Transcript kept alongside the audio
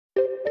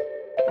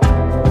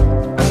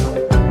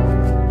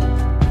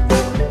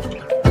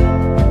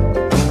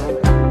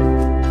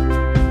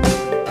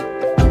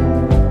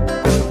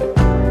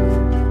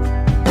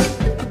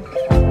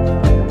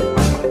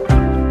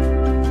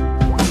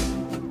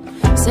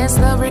Since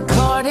the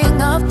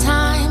recording of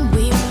time,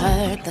 we've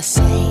heard the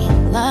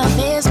same: love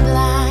is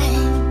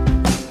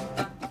blind.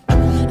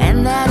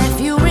 And that if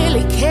you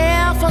really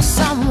care for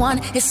someone,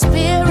 it's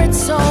spirit,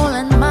 soul,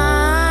 and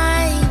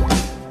mind.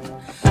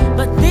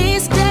 But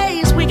these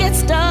days we get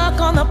stuck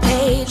on the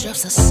page of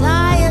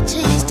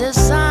society's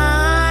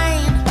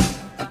design.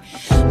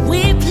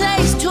 We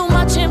place too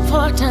much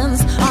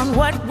importance on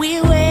what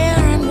we wear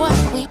and what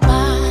we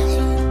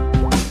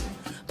buy.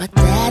 But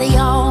Daddy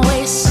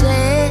always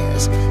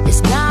says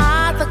it's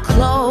not the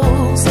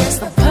clothes, it's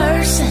the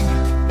person.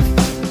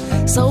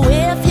 So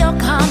if you're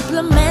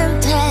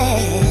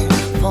complimented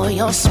for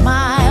your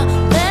smile,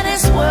 then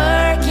it's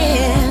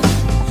working.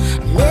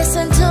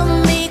 Listen to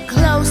me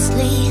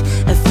closely.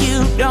 If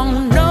you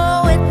don't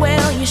know it,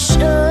 well, you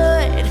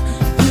should.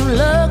 You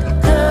look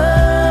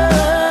good.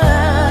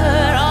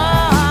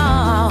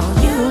 Oh,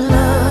 you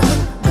look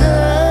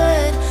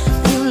good.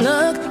 You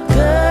look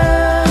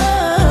good.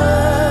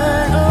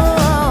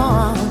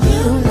 Oh,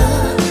 you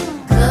look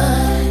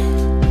good.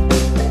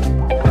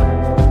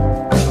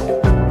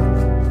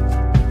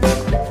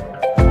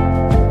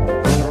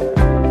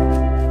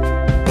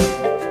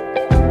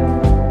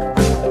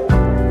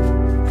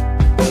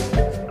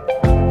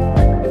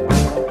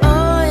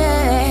 Oh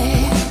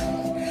yeah,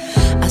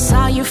 I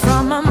saw you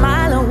from a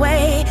mile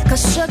away.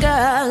 'Cause sugar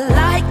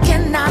light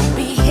cannot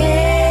be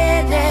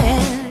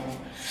hidden.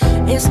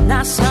 It's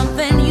not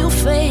something you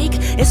fake,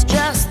 it's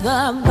just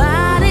the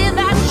body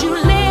that you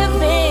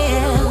live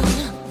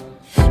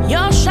in.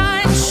 Your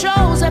shine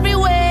shows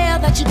everywhere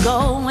that you go,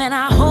 and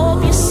I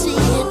hope you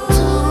see it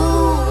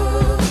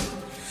too.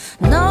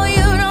 No,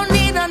 you don't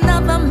need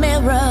another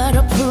mirror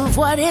to prove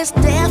what is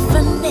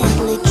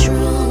definitely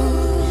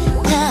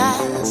true.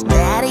 'Cause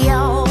Daddy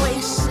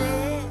always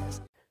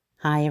says.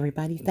 Hi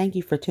everybody, thank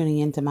you for tuning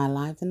into my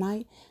live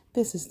tonight.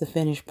 This is the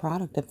finished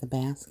product of the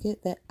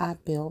basket that I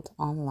built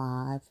on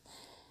live.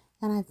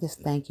 And I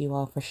just thank you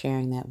all for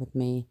sharing that with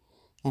me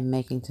and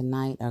making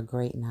tonight a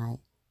great night.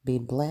 Be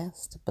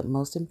blessed, but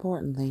most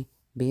importantly,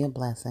 be a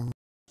blessing.